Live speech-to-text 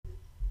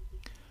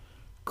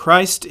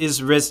Christ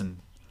is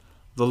risen.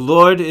 The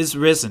Lord is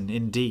risen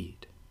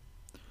indeed.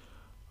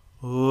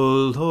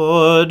 O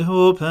Lord,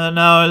 open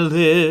our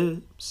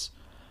lips,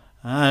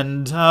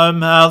 and our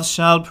mouth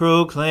shall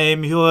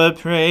proclaim your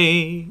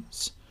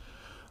praise.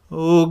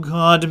 O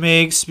God,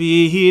 make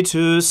speed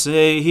to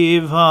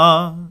save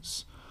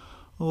us.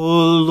 O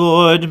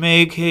Lord,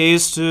 make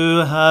haste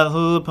to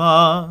help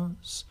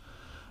us.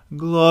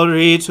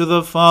 Glory to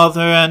the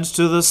Father, and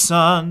to the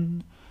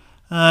Son,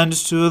 and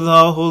to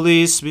the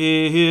Holy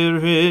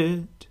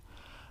Spirit,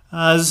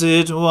 as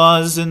it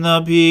was in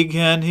the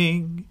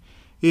beginning,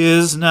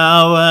 is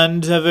now,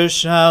 and ever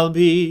shall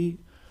be,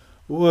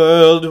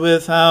 world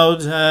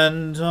without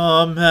end.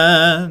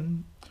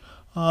 Amen.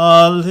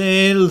 Alleluia.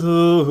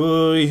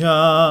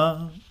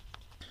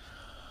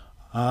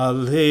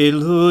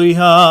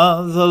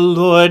 Alleluia. The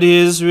Lord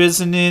is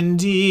risen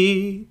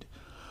indeed.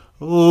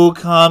 O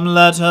come,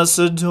 let us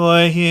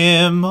adore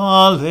him.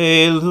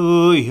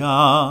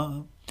 Alleluia.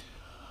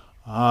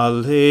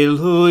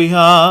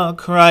 Alleluia.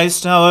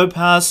 Christ our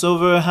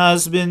Passover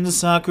has been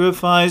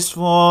sacrificed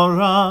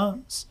for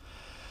us.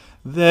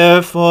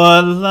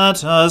 Therefore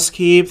let us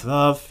keep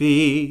the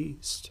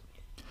feast.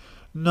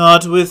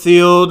 Not with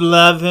the old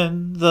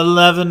leaven, the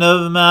leaven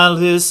of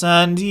malice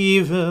and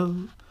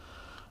evil,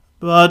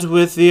 but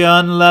with the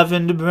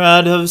unleavened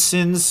bread of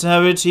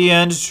sincerity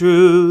and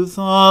truth.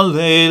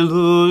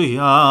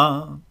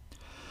 Alleluia.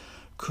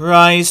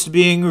 Christ,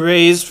 being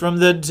raised from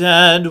the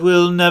dead,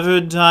 will never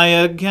die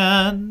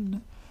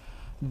again.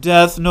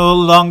 Death no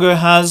longer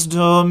has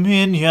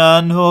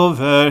dominion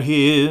over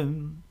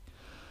him.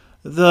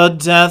 The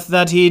death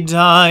that he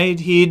died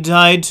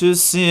to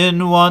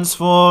sin once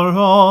for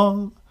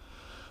all.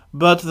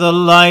 But the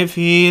life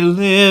he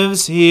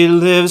lives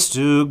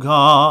to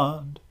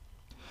God.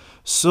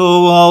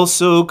 So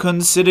also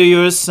consider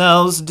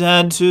yourselves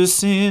dead to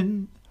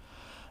sin,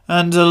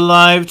 and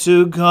alive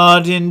to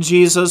God in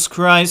Jesus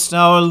Christ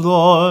our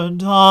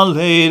Lord.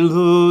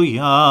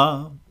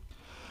 Alleluia.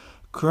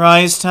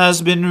 Christ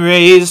has been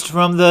raised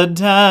from the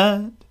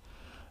dead,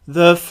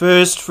 the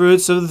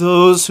firstfruits of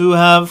those who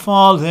have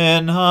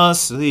fallen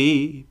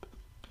asleep.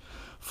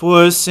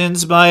 For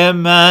since by a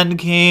man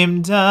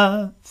came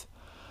death,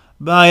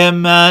 by a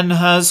man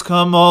has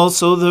come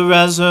also the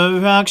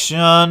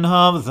resurrection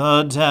of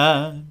the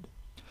dead.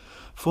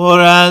 For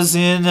as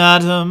in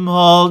Adam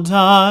all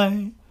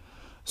die,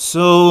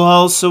 so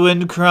also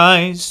in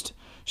Christ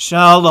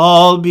shall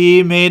all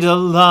be made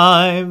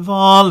alive.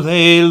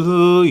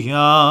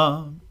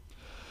 Alleluia.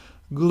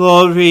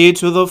 Glory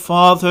to the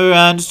Father,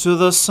 and to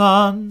the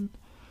Son,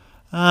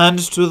 and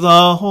to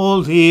the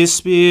Holy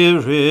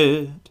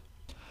Spirit,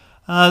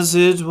 as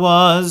it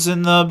was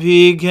in the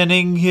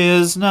beginning,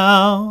 is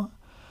now,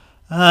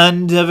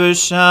 and ever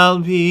shall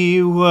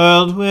be,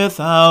 world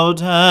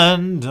without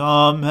end.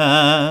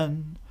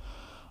 Amen.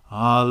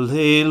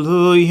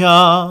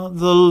 Alleluia.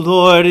 The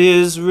Lord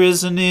is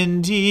risen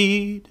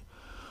indeed.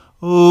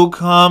 O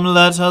come,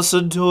 let us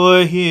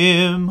adore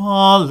him.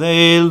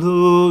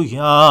 Alleluia.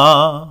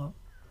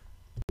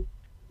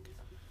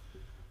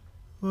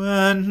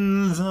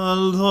 When the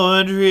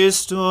Lord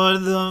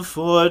restored the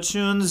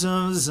fortunes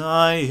of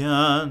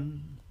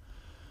Zion,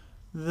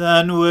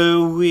 then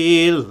were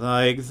we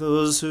like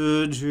those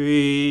who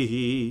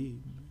dream.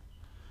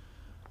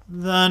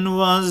 Then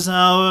was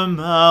our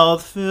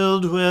mouth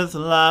filled with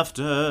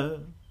laughter,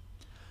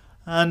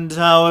 and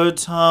our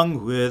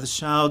tongue with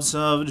shouts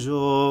of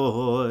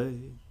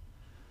joy.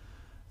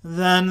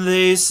 Then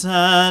they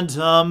said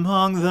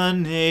among the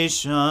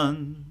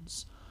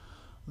nations,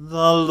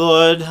 the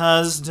Lord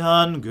has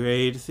done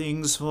great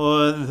things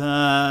for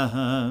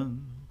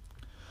them.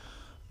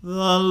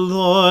 The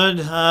Lord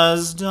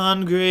has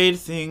done great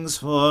things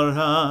for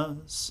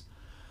us,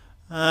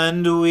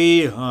 and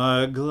we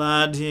are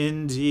glad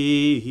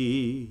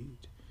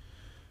indeed.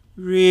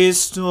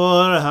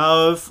 Restore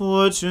our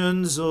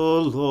fortunes, O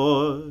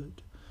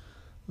Lord,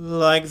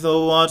 like the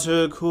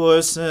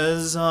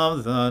watercourses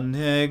of the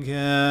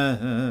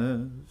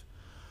Negev.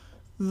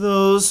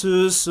 Those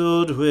who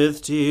sowed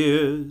with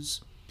tears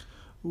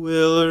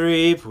will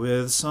reap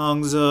with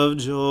songs of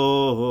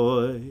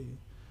joy.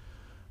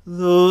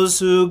 Those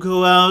who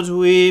go out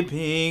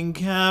weeping,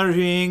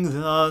 carrying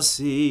the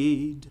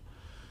seed,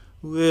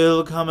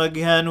 will come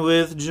again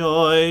with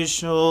joy,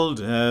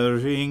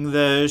 shouldering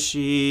their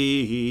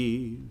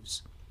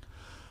sheaves.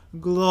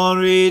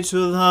 Glory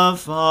to the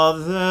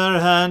Father,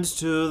 and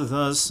to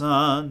the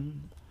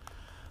Son,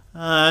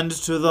 and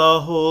to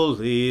the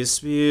Holy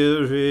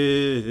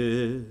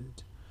Spirit,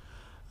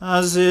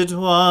 as it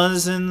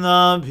was in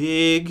the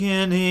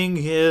beginning,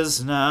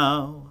 is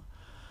now,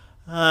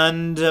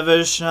 and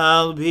ever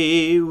shall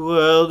be,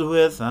 world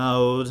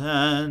without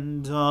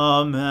end.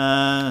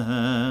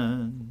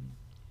 Amen.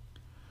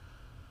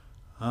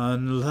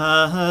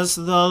 Unless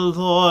the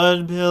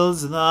Lord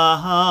builds the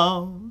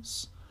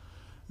house,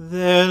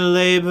 their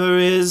labor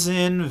is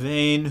in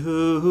vain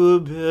who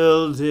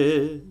build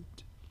it.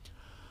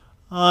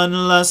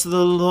 Unless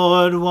the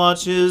Lord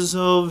watches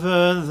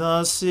over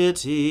the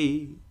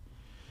city,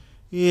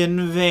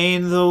 In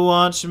vain the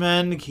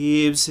watchman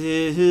keeps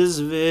his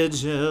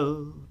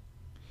vigil.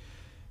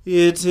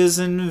 It is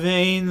in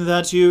vain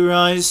that you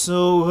rise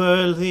so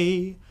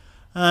early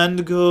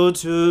and go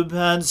to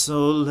bed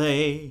so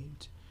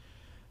late.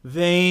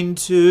 Vain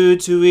too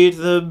to eat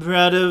the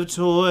bread of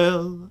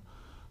toil,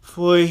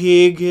 for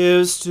he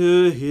gives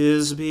to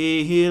his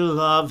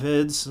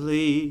beloved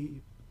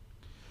sleep.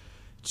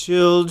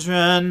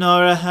 Children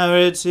are a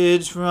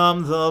heritage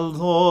from the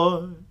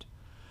Lord,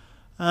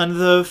 and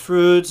the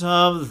fruit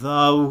of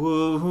the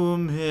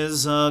womb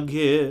is a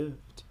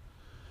gift.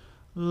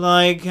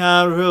 Like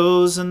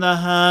arrows in the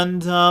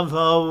hand of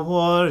a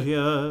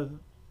warrior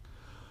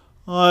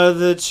are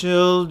the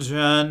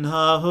children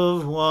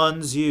of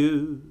one's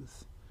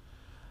youth.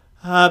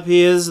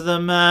 Happy is the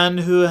man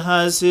who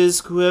has his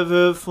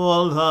quiver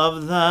full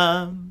of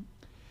them.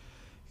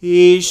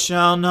 He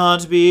shall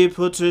not be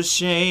put to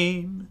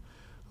shame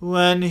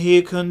when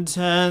he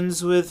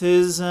contends with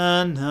his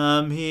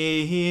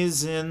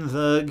enemies in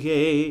the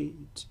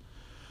gate.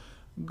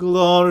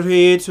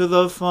 Glory to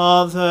the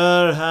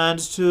Father, and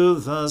to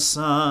the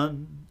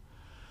Son,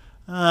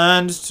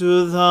 and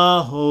to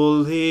the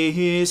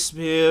Holy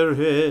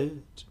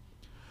Spirit,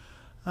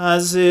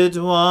 as it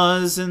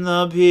was in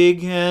the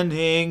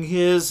beginning,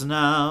 is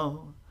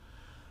now,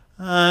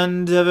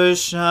 and ever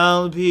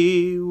shall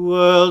be,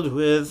 world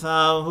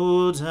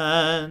without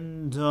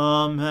end.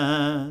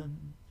 Amen.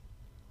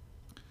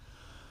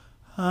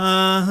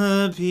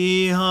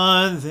 Happy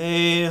are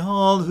they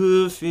all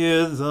who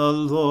fear the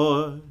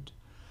Lord,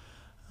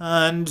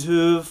 and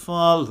who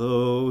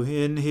follow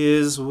in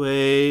his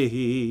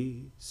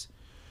ways.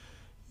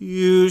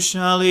 You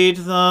shall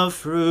eat the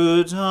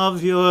fruit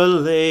of your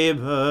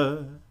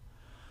labor.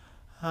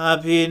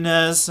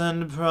 Happiness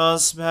and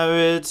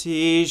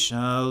prosperity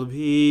shall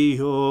be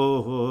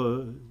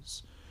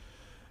yours.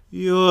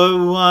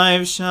 Your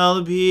wife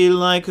shall be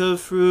like a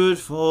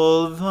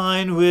fruitful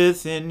vine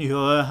within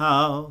your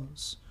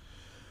house,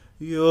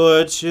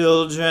 your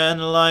children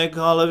like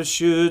olive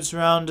shoots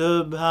round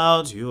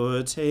about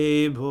your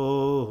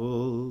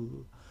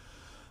table.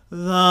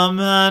 The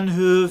man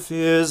who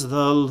fears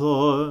the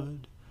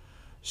Lord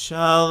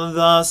shall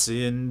thus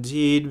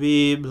indeed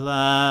be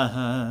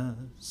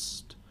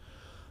blessed.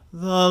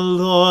 The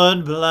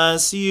Lord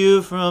bless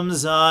you from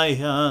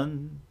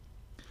Zion,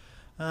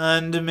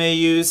 and may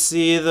you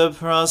see the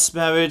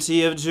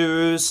prosperity of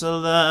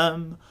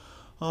Jerusalem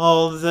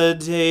all the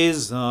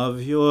days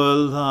of your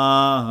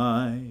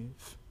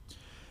life.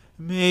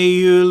 May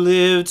you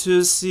live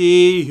to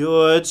see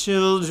your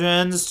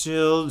children's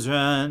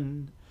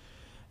children.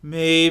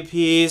 May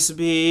peace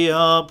be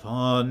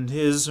upon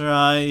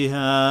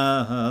Israel.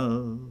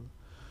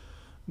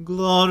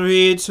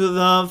 Glory to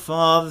the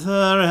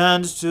Father,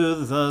 and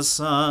to the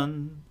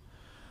Son,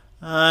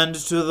 and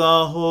to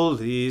the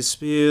Holy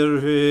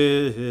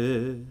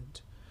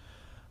Spirit,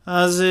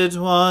 as it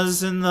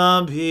was in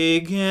the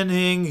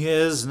beginning,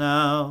 is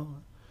now,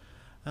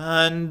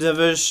 and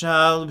ever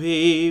shall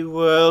be,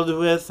 world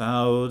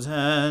without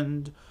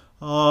end.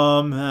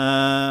 Amen.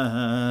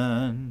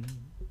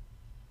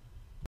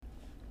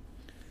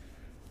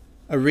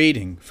 A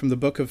reading from the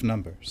book of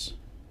Numbers.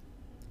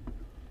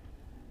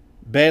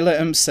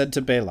 Balaam said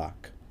to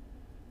Balak,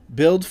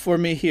 "Build for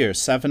me here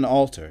 7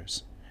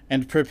 altars,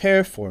 and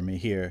prepare for me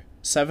here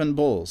 7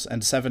 bulls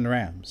and 7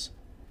 rams."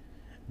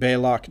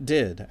 Balak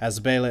did as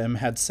Balaam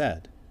had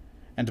said,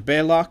 and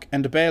Balak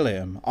and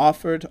Balaam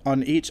offered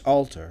on each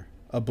altar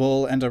a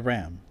bull and a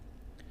ram.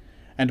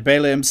 And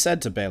Balaam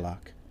said to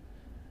Balak,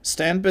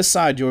 "Stand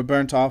beside your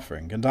burnt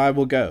offering, and I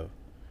will go.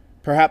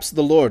 Perhaps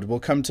the Lord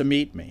will come to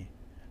meet me,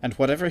 and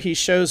whatever he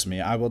shows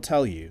me I will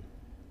tell you."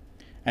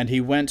 And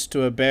he went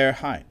to a bare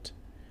height,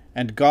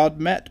 and God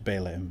met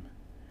Balaam.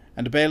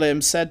 And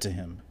Balaam said to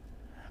him,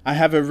 "I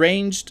have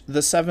arranged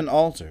the 7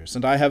 altars,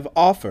 and I have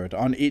offered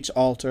on each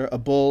altar a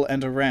bull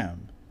and a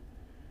ram."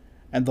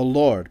 And the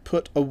Lord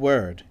put a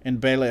word in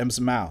Balaam's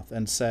mouth,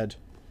 and said,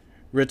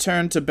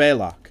 "Return to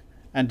Balak,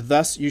 and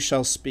thus you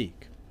shall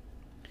speak."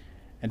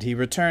 And he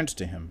returned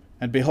to him,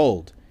 and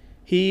behold,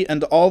 he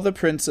and all the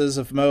princes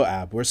of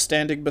Moab were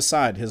standing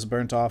beside his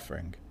burnt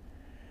offering.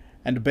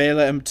 And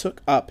Balaam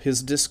took up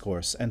his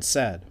discourse, and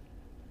said,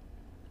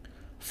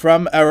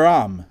 "From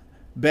Aram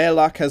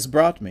Balak has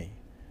brought me,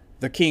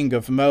 the king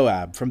of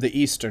Moab from the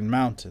eastern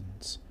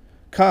mountains.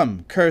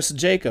 Come, curse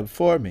Jacob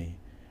for me,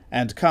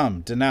 and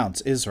come,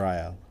 denounce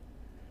Israel.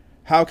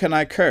 How can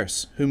I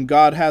curse whom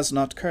God has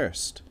not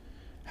cursed?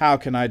 How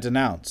can I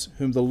denounce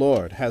whom the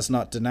Lord has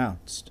not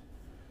denounced?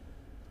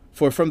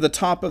 For from the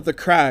top of the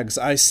crags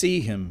I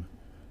see him,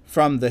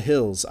 from the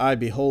hills I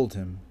behold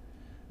him.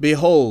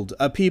 Behold,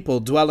 a people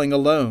dwelling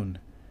alone,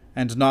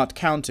 and not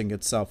counting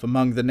itself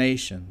among the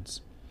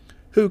nations.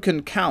 Who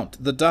can count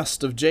the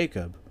dust of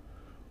Jacob,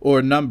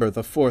 or number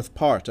the 4th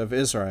part of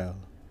Israel?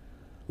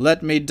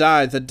 Let me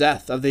die the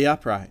death of the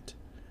upright,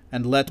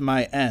 and let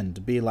my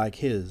end be like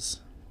his."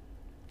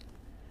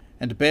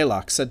 And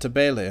Balak said to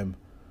Balaam,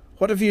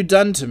 "What have you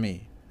done to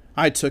me?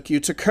 I took you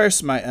to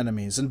curse my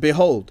enemies, and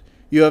behold,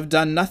 you have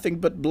done nothing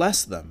but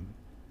bless them."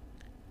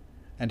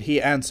 And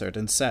he answered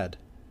and said,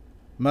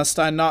 Must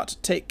I not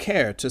take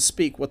care to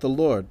speak what the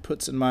Lord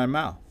puts in my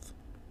mouth?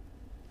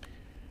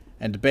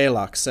 And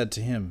Balak said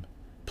to him,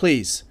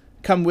 Please,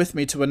 come with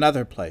me to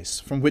another place,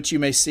 from which you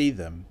may see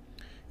them.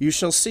 You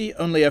shall see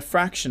only a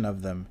fraction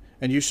of them,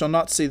 and you shall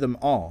not see them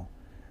all.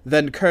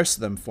 Then curse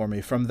them for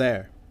me from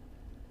there.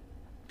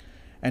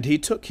 And he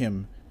took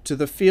him to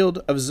the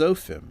field of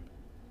Zophim,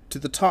 to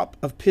the top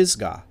of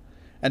Pisgah,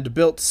 and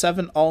built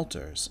 7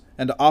 altars,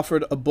 and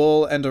offered a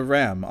bull and a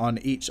ram on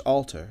each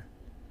altar.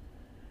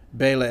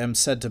 Balaam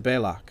said to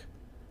Balak,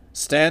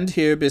 Stand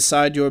here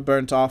beside your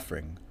burnt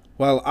offering,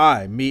 while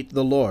I meet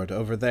the Lord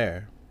over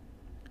there.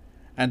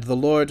 And the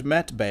Lord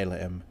met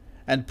Balaam,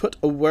 and put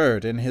a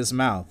word in his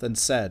mouth, and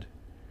said,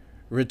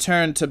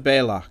 Return to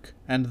Balak,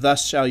 and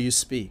thus shall you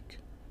speak.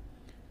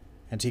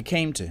 And he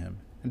came to him,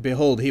 and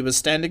behold, he was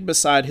standing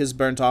beside his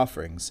burnt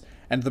offerings,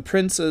 and the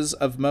princes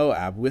of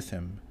Moab with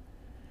him.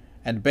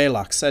 And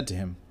Balak said to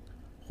him,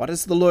 What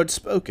has the Lord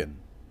spoken?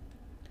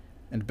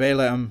 And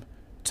Balaam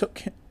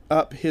took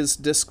up his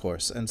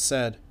discourse, and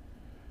said,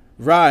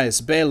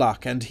 Rise,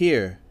 Balak, and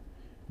hear.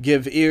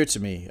 Give ear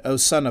to me, O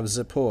son of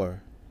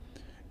Zippor.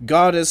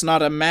 God is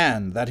not a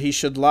man that he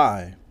should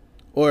lie,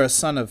 or a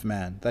son of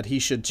man that he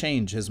should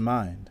change his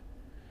mind.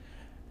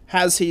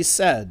 Has he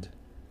said,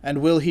 and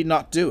will he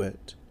not do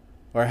it?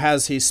 Or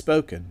has he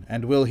spoken,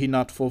 and will he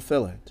not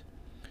fulfill it?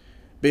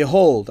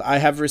 Behold, I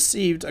have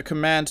received a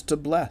command to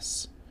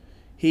bless.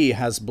 He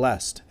has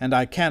blessed, and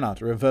I cannot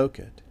revoke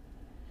it.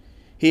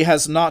 He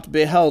has not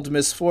beheld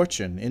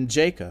misfortune in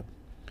Jacob,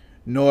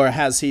 nor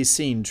has he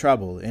seen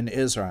trouble in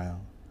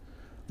Israel.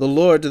 The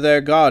Lord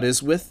their God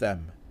is with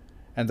them,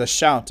 and the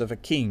shout of a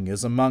king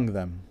is among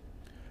them.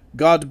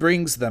 God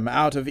brings them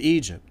out of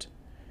Egypt,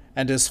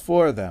 and is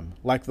for them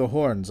like the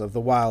horns of the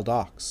wild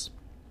ox.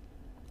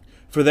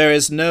 For there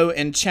is no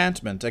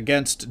enchantment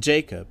against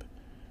Jacob,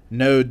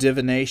 no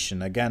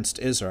divination against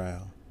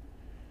Israel.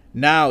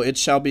 Now it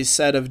shall be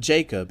said of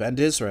Jacob and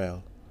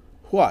Israel,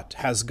 What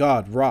has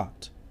God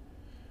wrought?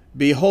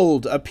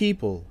 Behold, a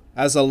people,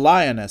 as a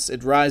lioness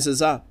it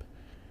rises up,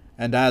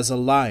 and as a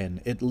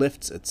lion it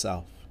lifts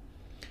itself.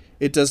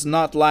 It does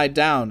not lie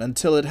down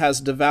until it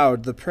has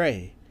devoured the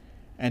prey,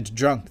 and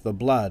drunk the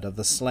blood of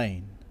the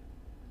slain.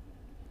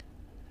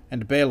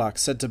 And Balak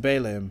said to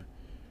Balaam,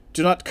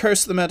 Do not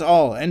curse them at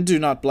all, and do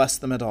not bless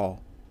them at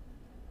all.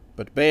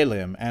 But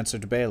Balaam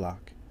answered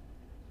Balak,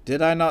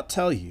 Did I not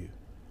tell you,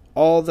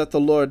 all that the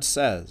Lord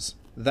says,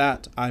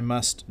 that I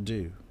must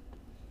do?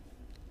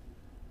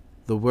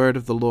 The word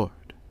of the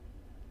Lord.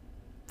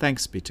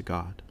 Thanks be to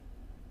God.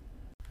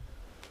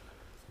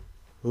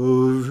 O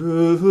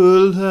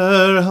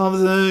ruler of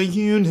the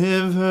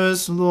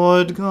universe,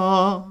 Lord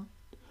God,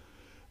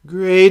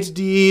 great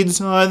deeds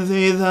are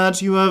they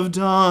that you have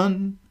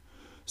done,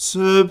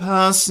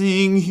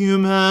 surpassing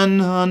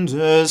human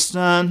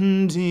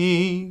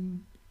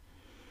understanding.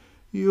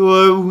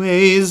 Your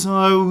ways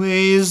are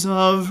ways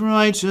of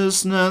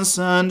righteousness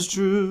and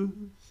truth,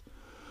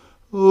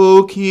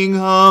 O King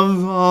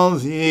of all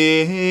the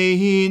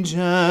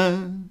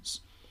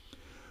ages.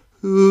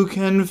 Who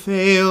can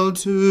fail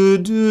to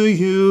do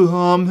you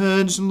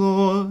homage,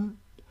 Lord,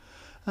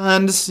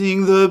 and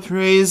sing the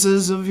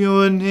praises of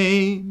your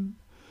name?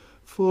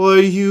 For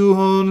you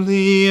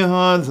only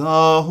are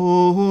the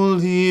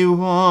Holy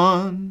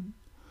One.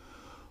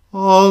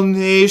 All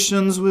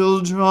nations will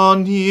draw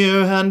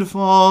near and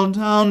fall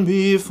down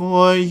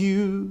before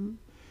you,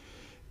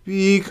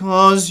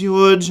 because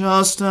your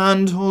just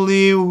and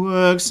holy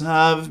works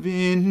have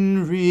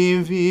been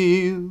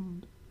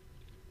revealed.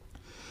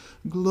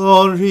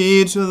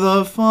 Glory to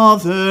the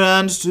Father,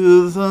 and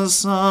to the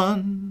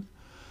Son,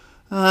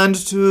 and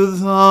to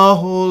the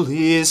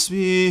Holy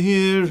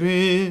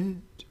Spirit,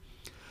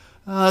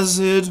 as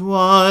it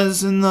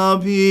was in the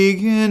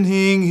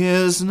beginning,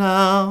 is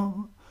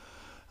now,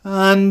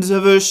 and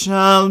ever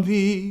shall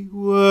be,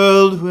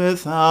 world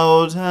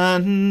without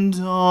end.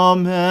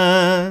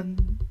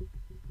 Amen.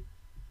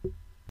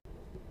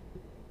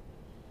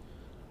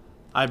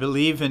 I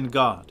believe in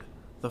God,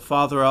 the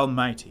Father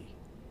Almighty,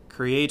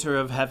 Creator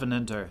of heaven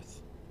and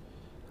earth.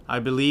 I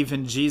believe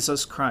in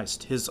Jesus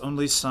Christ, his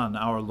only Son,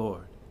 our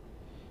Lord.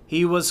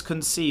 He was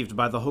conceived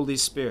by the Holy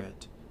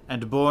Spirit,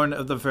 and born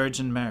of the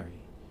Virgin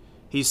Mary.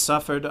 He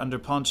suffered under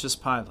Pontius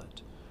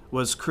Pilate,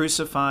 was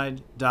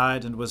crucified,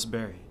 died, and was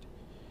buried.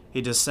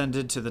 He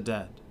descended to the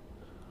dead.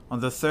 On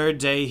the 3rd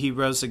day he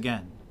rose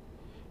again.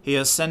 He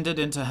ascended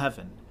into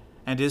heaven,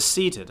 and is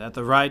seated at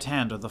the right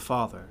hand of the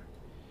Father.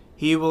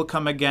 He will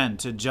come again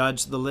to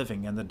judge the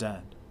living and the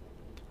dead.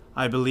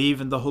 I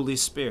believe in the Holy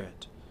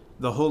Spirit,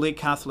 the Holy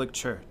Catholic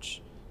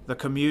Church, the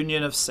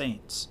communion of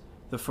saints,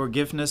 the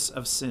forgiveness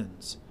of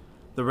sins,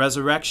 the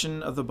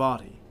resurrection of the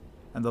body,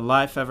 and the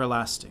life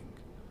everlasting.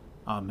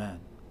 Amen.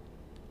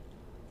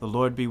 The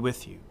Lord be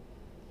with you.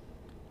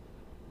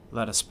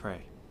 Let us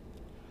pray.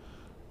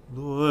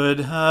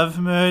 Lord, have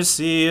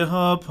mercy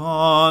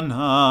upon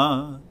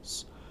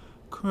us.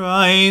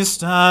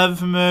 Christ,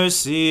 have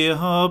mercy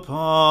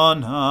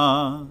upon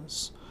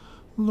us.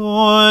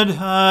 Lord,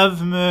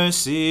 have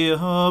mercy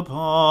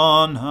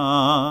upon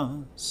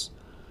us.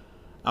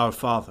 Our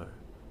Father,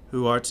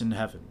 who art in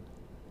heaven,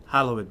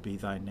 hallowed be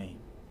thy name.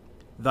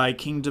 Thy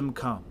kingdom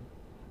come,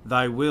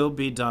 thy will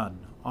be done,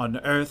 on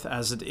earth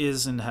as it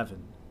is in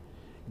heaven.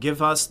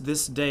 Give us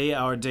this day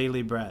our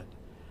daily bread,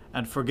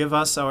 and forgive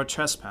us our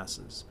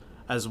trespasses,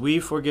 as we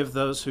forgive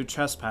those who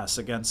trespass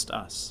against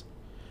us.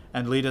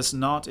 And lead us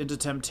not into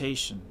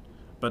temptation,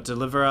 but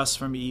deliver us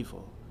from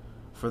evil.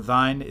 For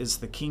thine is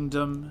the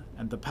kingdom,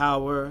 and the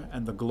power,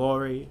 and the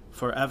glory,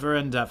 forever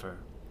and ever.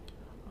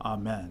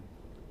 Amen.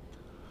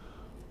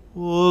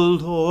 O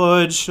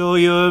Lord, show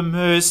your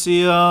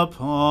mercy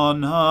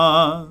upon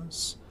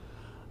us,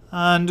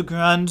 and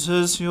grant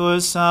us your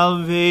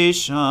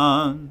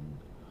salvation.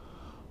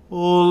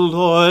 O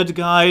Lord,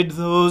 guide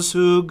those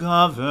who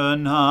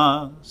govern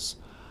us,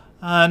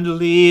 and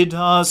lead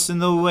us in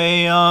the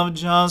way of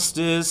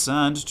justice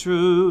and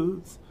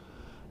truth.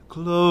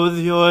 Clothe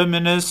your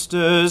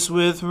ministers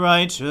with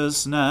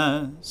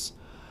righteousness,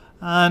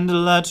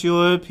 and let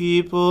your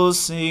people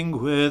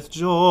sing with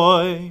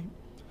joy.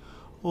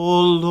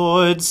 O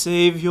Lord,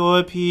 save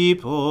your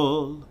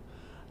people,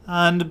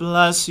 and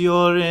bless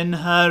your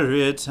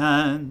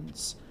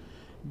inheritance.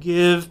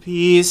 Give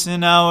peace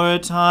in our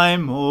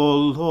time, O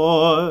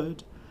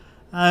Lord,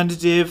 and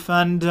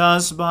defend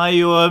us by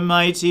your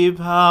mighty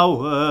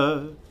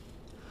power.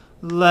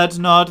 Let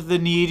not the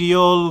needy,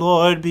 O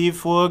Lord, be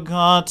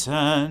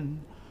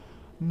forgotten,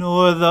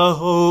 nor the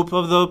hope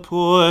of the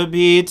poor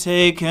be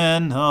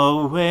taken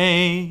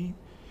away.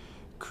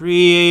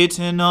 Create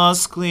in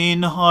us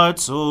clean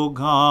hearts, O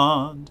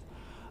God,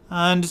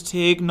 and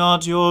take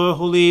not your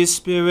Holy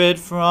Spirit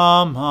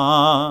from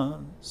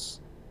us.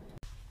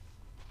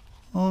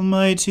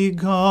 Almighty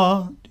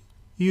God,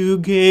 you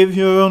gave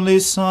your only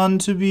Son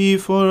to be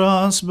for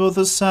us both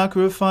a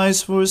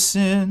sacrifice for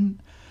sin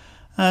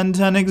and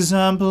an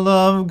example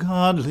of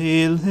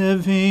godly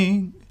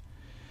living.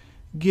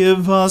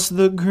 Give us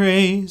the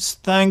grace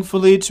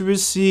thankfully to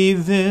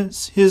receive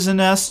this, his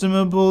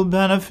inestimable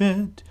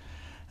benefit,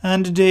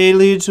 and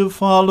daily to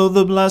follow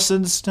the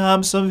blessed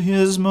steps of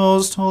his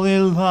most holy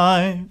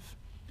life.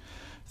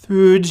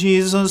 Through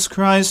Jesus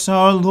Christ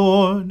our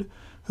Lord,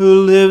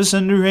 who lives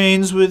and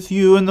reigns with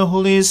you in the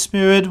Holy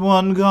Spirit,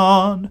 one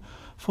God,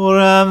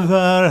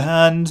 forever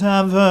and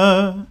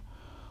ever.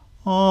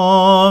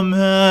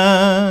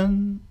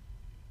 Amen.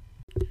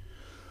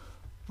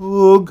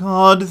 O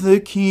God,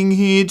 the King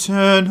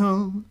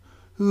eternal,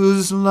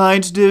 whose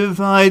light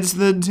divides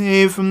the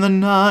day from the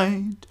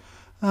night,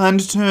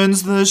 and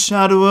turns the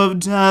shadow of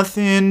death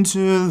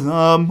into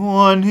the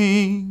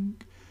morning,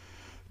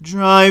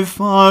 drive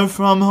far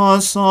from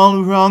us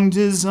all wrong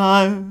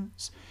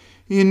desires,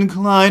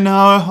 incline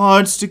our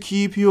hearts to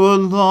keep your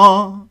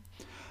law,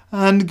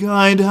 and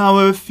guide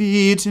our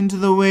feet into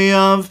the way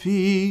of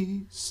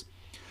peace,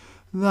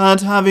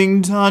 that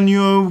having done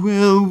your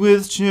will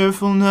with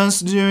cheerfulness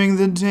during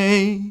the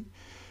day,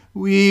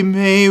 we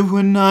may,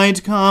 when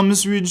night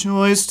comes,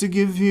 rejoice to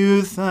give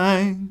you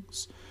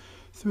thanks.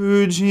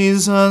 Through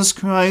Jesus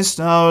Christ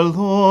our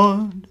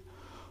Lord.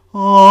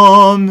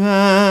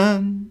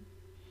 Amen.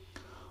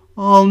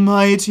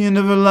 Almighty and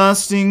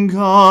everlasting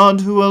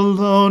God, who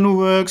alone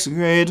works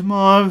great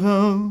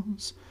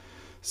marvels,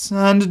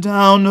 send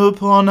down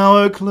upon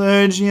our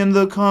clergy and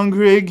the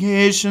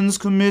congregations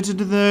committed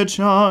to their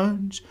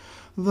charge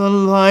the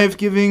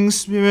life-giving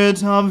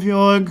Spirit of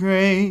your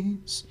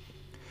grace.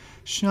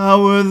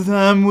 Shower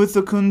them with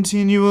the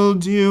continual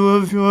dew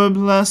of your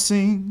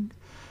blessing,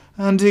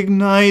 and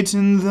ignite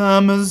in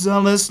them a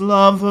zealous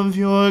love of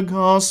your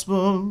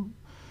gospel.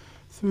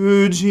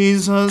 Through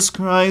Jesus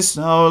Christ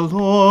our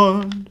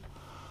Lord.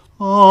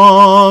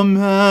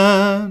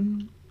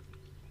 Amen.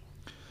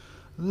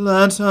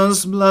 Let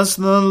us bless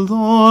the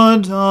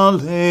Lord.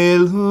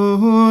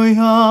 Alleluia.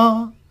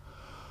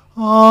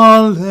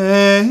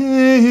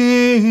 Alleluia.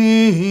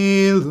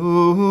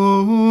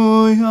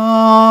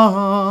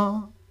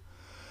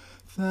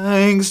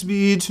 Thanks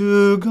be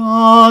to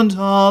God.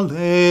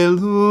 Alleluia.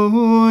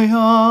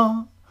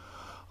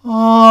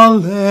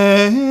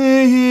 Alleluia.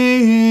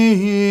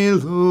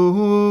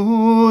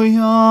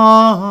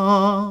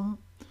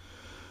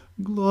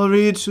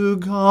 Glory to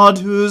God,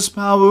 whose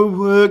power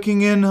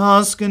working in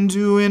us can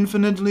do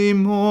infinitely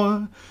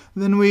more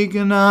than we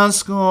can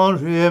ask or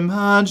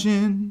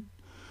imagine.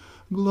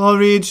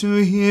 Glory to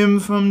him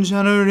from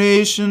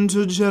generation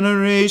to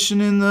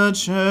generation in the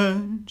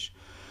church,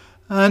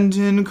 and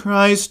in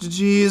Christ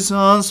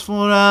Jesus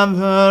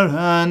forever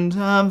and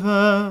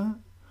ever.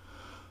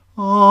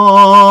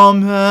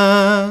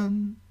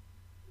 Amen.